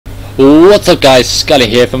What's up guys, Skotyyy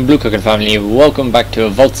here from Blue Cooking Family. Welcome back to a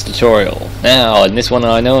Voltz tutorial. Now in this one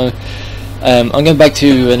I'm going back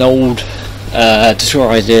to an old tutorial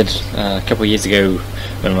I did a couple of years ago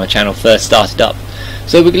when my channel first started up.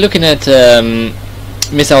 So we're looking at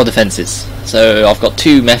missile defences. So I've got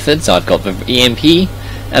two methods. I've got the EMP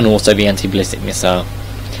and also the anti-ballistic missile.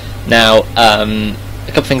 Now a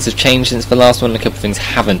couple of things have changed since the last one, a couple of things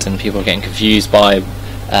haven't, and people are getting confused by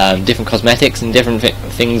different cosmetics and different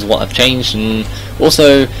things what have changed. And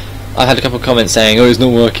also I've had a couple of comments saying, oh, it's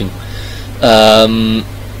not working,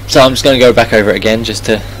 so I'm just going to go back over it again just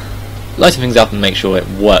to lighten things up and make sure it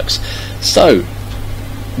works. So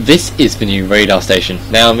this is the new radar station.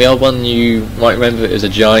 Now the old one, you might remember, it was a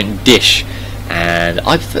giant dish, and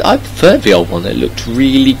I preferred the old one. It looked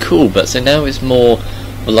really cool, but so now it's more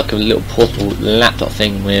like a little portable laptop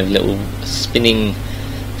thing with a little spinning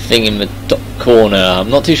thing in the top corner. I'm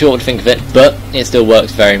not too sure what to think of it, but it still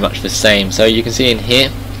works very much the same. So you can see in here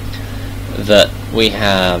that we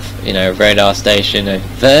have, you know, a radar station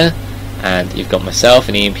over there, and you've got myself,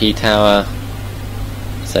 an EMP tower.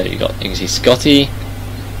 So you can see Skottyy,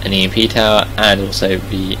 an EMP tower, and also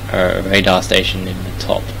the radar station in the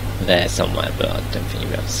top there somewhere, but I don't think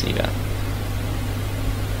you'll be able to see that.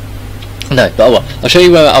 No, but oh well, I'll show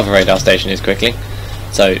you where the other radar station is quickly.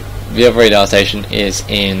 So the other radar station is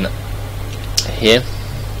in here,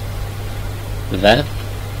 there.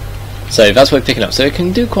 So that's what we're picking up. So it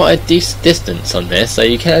can do quite a distance on this, so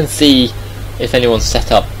you can see if anyone's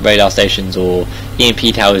set up radar stations or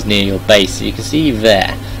EMP towers near your base. So you can see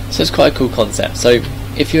there. So it's quite a cool concept. So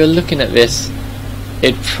if you're looking at this,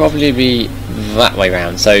 it'd probably be that way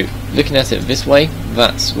round. So looking at it this way,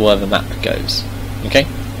 that's where the map goes. Okay.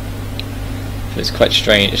 It's quite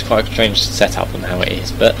strange. It's quite a strange setup on how it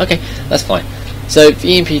is, but okay, that's fine. So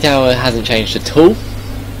the EMP tower hasn't changed at all.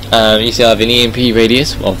 You see I have an EMP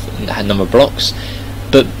radius of a number of blocks,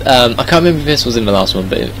 but I can't remember if this was in the last one,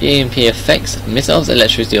 but EMP affects missiles,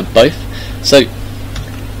 electricity, or both. So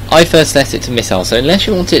I first set it to missiles. So unless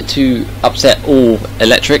you want it to upset all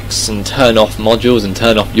electrics and turn off modules and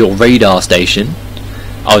turn off your radar station,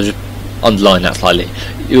 I'll just underline that slightly.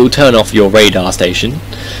 It will turn off your radar station.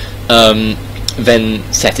 Then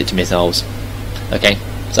set it to missiles. Okay,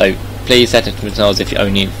 so please set it to missiles if you're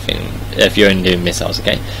only doing missiles.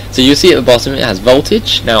 Okay, so you'll see at the bottom it has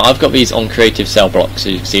voltage. Now I've got these on creative cell blocks, so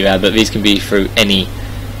you can see that, but these can be through any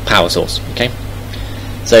power source. Okay,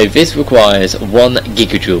 so this requires 1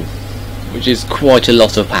 gigajoule, which is quite a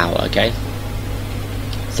lot of power. Okay,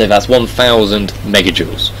 so that's 1000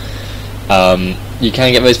 megajoules. You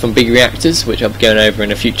can get those from big reactors, which I'll be going over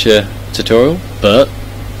in a future tutorial, but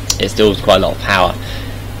it still has quite a lot of power.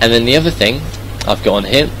 And then the other thing I've got on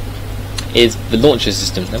here is the launcher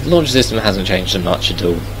system. Now the launcher system hasn't changed so much at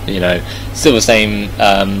all. You know, still the same.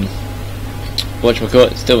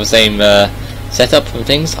 Whatchamacallit? Still the same setup and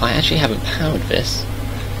things. I actually haven't powered this.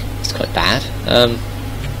 It's quite bad.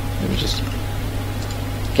 Let me just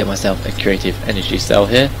get myself a creative energy cell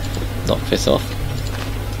here. Knock this off.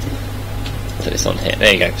 Put this on here.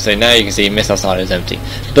 There you go. So now you can see missile silo is empty,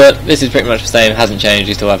 but this is pretty much the same. It hasn't changed.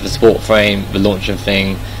 You still have the support frame, the launcher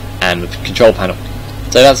thing, and the control panel.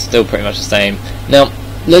 So that's still pretty much the same. Now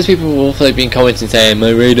loads of people have also been commenting saying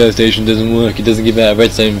my radar station doesn't work, it doesn't give out a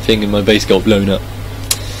redstone thing, and my base got blown up.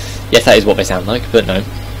 Yes, that is what they sound like, but no.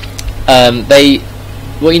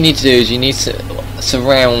 What you need to do is you need to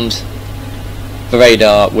surround the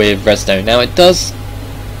radar with redstone. Now it does.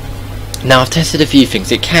 Now I've tested a few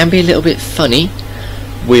things. It can be a little bit funny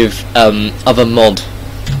with other mod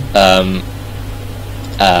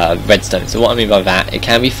redstone. So what I mean by that, it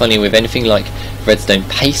can be funny with anything like redstone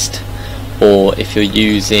paste, or if you're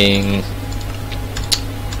using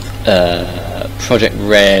Project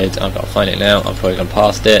Red. I've got to find it now. I've probably gone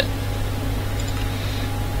past it.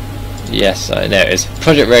 Yes, there it is.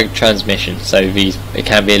 Project Red transmission. So it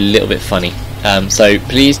can be a little bit funny. So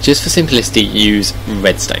please, just for simplicity, use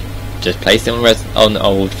redstone. Just place it on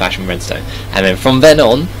old-fashioned redstone, and then from then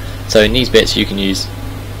on, so in these bits you can use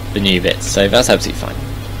the new bits. So that's absolutely fine.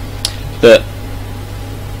 But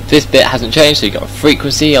this bit hasn't changed. So you've got a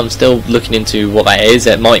frequency. I'm still looking into what that is.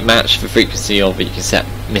 It might match the frequency of it. You can set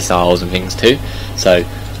missiles and things too. So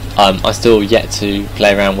I still yet to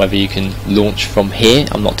play around whether you can launch from here.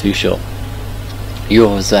 I'm not too sure. You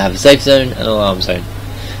also have a safe zone and an alarm zone.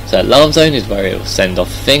 So alarm zone is where it will send off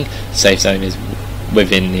the thing. Safe zone is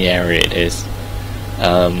within the area it is,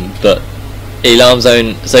 but the alarm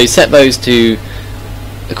zone, so you set those to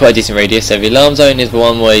quite a decent radius. So the alarm zone is the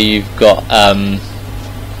one where you've got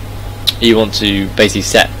you want to basically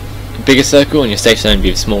set a bigger circle and your safe zone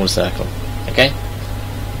be a smaller circle. Okay,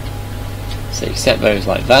 So you set those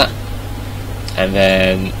like that, and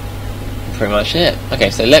then pretty much it. Okay,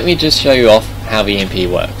 so let me just show you off how the EMP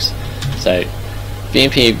works. So the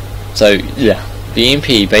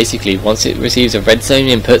EMP basically, once it receives a red zone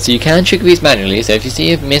input, so you can trigger these manually, so if you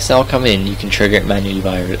see a missile come in, you can trigger it manually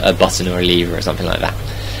via a button or a lever or something like that.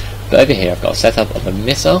 But over here I've got a setup of a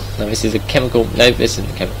missile. Now this is a chemical, no, this isn't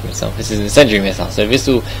a chemical missile, this is an incendiary missile, so this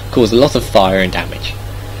will cause a lot of fire and damage.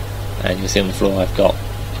 And you'll see on the floor I've got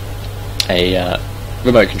a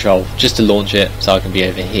remote control just to launch it, so I can be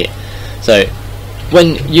over here. So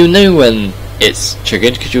when it's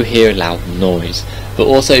triggered, because you'll hear a loud noise, but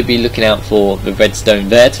also be looking out for the redstone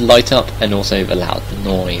there to light up, and also the loud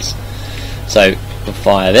noise. So we'll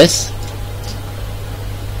fire this.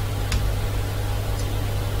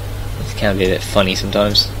 This can be a bit funny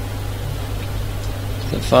sometimes.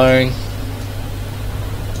 So firing.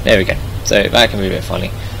 There we go. So that can be a bit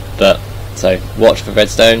funny, but so watch for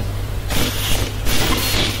redstone.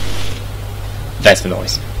 There's the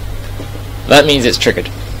noise. That means it's triggered.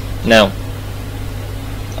 Now,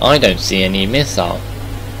 I don't see any missile,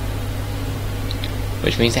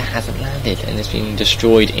 which means it hasn't landed and it's been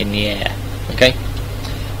destroyed in the air. Okay?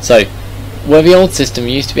 So, where the old system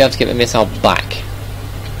used to be able to get the missile back,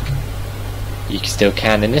 you still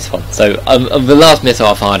can in this one. So, the last missile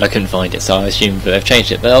I fired, I couldn't find it, so I assumed that they've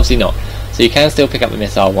changed it, but obviously not. So you can still pick up the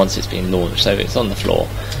missile once it's been launched, so it's on the floor.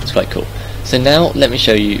 It's quite cool. So now let me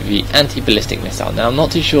show you the anti-ballistic missile. Now I'm not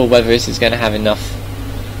too sure whether this is going to have enough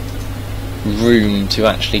room to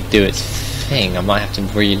actually do its thing. I might have to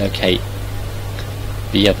relocate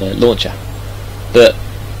the other launcher. But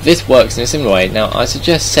this works in a similar way. Now I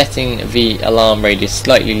suggest setting the alarm radius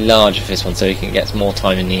slightly larger for this one so you can get more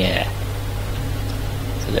time in the air.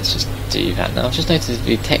 So let's just do that. Now I've just noticed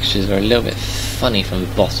the textures are a little bit funny from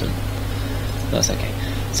the bottom. That's okay.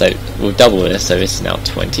 So we'll double this, so this is now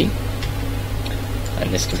 20. And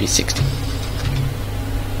this can be 60.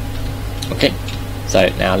 Okay, so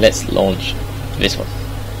now let's launch this one.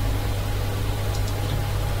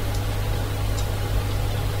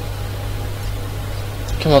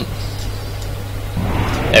 Come on.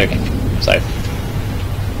 There we go. So,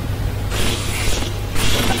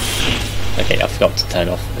 okay, I forgot to turn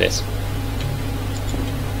off this.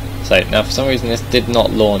 So now for some reason this did not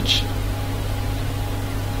launch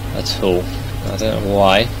at all. I don't know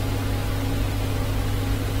why.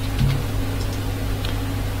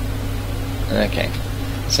 Okay,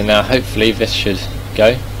 so now hopefully this should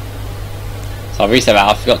go. So I'll reset that.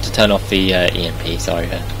 I forgot to turn off the EMP, sorry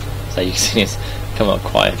there. So you can see it's come up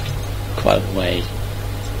quite a way.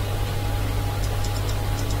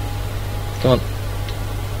 Come on.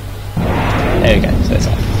 There we go, so it's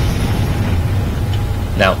off.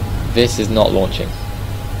 Now, this is not launching.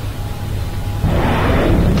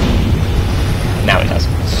 Now it does.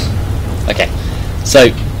 Okay, so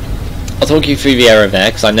I'll talk you through the error there,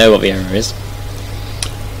 because I know what the error is.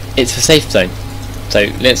 It's the safe zone. So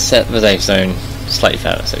let's set the safe zone slightly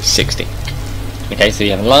further, so 60. Okay, so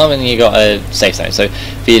you have an alarm and you got a safe zone. So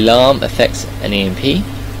the alarm affects an EMP,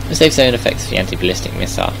 the safe zone affects the anti-ballistic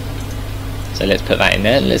missile. So let's put that in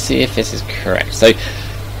there, let's see if this is correct. So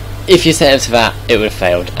if you set it to that, it would have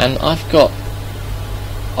failed. And I've got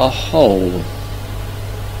a hole.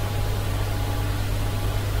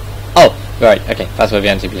 Oh, right, okay, that's where the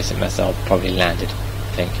anti-ballistic missile probably landed,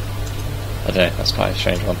 I think. I don't know, that's quite a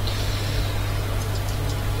strange one.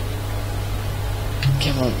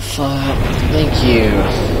 Come on, fire up, thank you.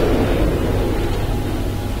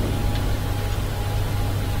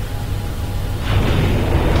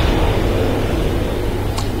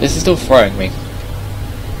 This is still throwing me.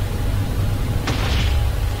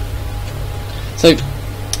 So,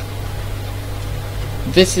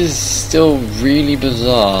 this is still really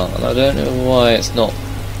bizarre, and I don't know why it's not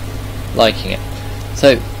liking it.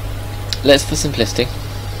 So, let's, for simplicity,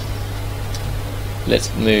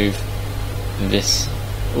 let's move this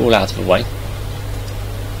all out of the way.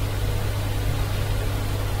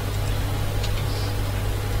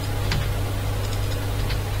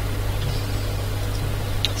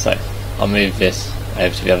 So, I'll move this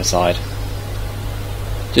over to the other side,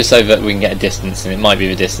 just so that we can get a distance, and it might be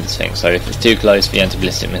the distance thing. So if it's too close, the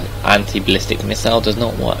anti-ballistic missile does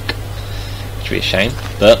not work, which would be a shame,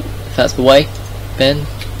 but if that's the way, then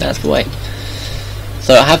that's the way.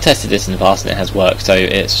 So I have tested this in the past and it has worked, so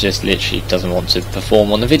it's just literally doesn't want to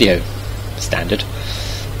perform on the video standard.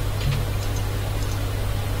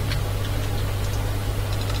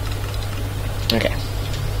 Okay,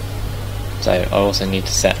 so I also need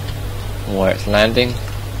to set where it's landing.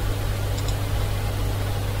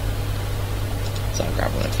 So I'll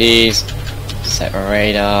grab one of these, set my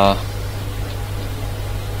radar,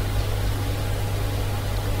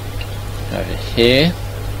 over here.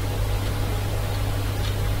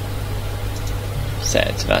 Set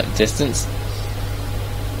it to that distance.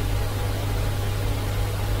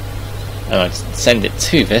 And I'd send it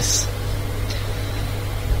to this,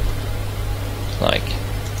 like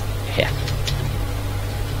here,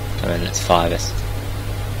 and then let's fire this.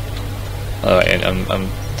 Oh wait,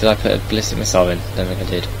 did I put a ballistic missile in? I don't think I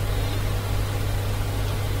did.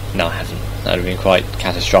 No, I haven't. That would have been quite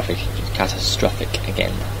catastrophic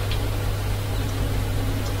again.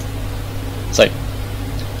 So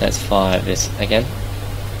let's fire this again.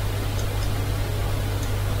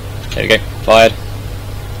 There we go, fired.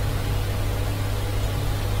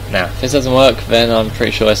 Now, if this doesn't work, then I'm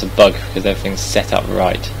pretty sure it's a bug because everything's set up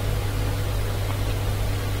right.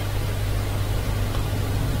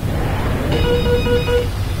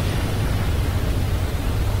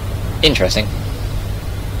 Interesting.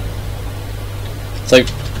 So,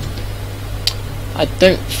 I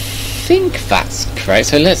don't think that's correct.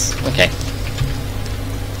 So let's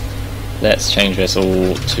change this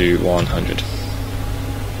all to 100.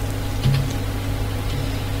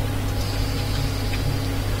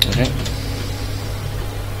 Okay.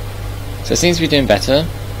 So it seems to be doing better,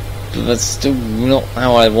 but that's still not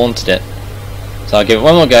how I wanted it. So I'll give it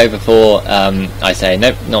one more go before I say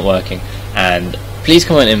nope, not working. And please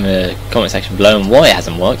comment in the comment section below on why it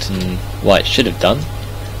hasn't worked and why it should have done.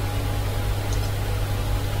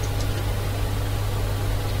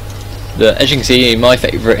 But as you can see, my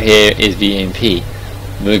favourite here is the EMP,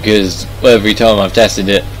 because every time I've tested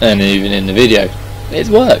it, and even in the video, it's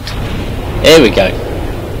worked. Here we go.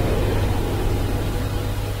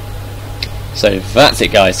 So that's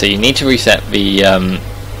it, guys. So you need to reset the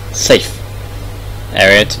safe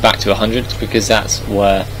area to back to 100 because that's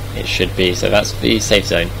where it should be. So that's the safe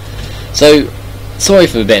zone. So sorry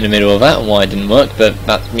for the bit in the middle of that and why it didn't work, but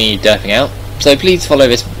that's me derping out. So please follow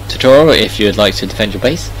this tutorial if you would like to defend your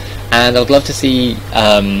base, and I'd love to see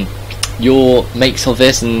your makes of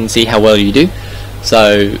this and see how well you do.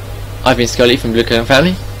 So I've been Skotyyy from Blue Clan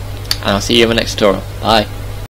Family, and I'll see you in the next tutorial. Bye.